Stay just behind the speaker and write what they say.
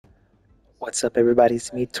What's up, everybody?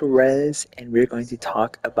 It's me, Torres, and we're going to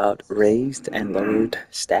talk about raised and lowered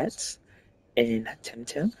stats in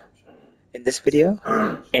Temtem. In this video,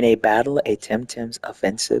 in a battle, a Temtem's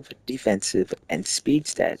offensive, defensive, and speed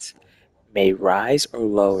stats may rise or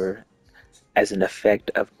lower as an effect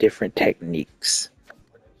of different techniques.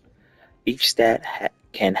 Each stat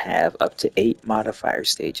can have up to 8 modifier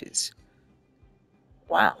stages.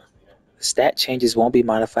 Wow. Stat changes won't be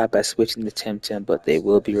modified by switching to Temtem, but they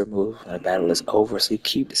will be removed when the battle is over. So you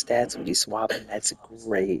keep the stats when you swap them. That's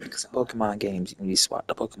great. Because in Pokemon games, when you swap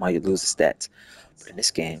the Pokemon, you lose the stats. But in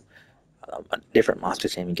this game, a different monster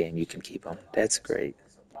taming game, you can keep them. That's great.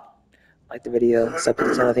 Like the video, sub to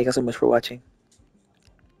the channel. Thank you so much for watching.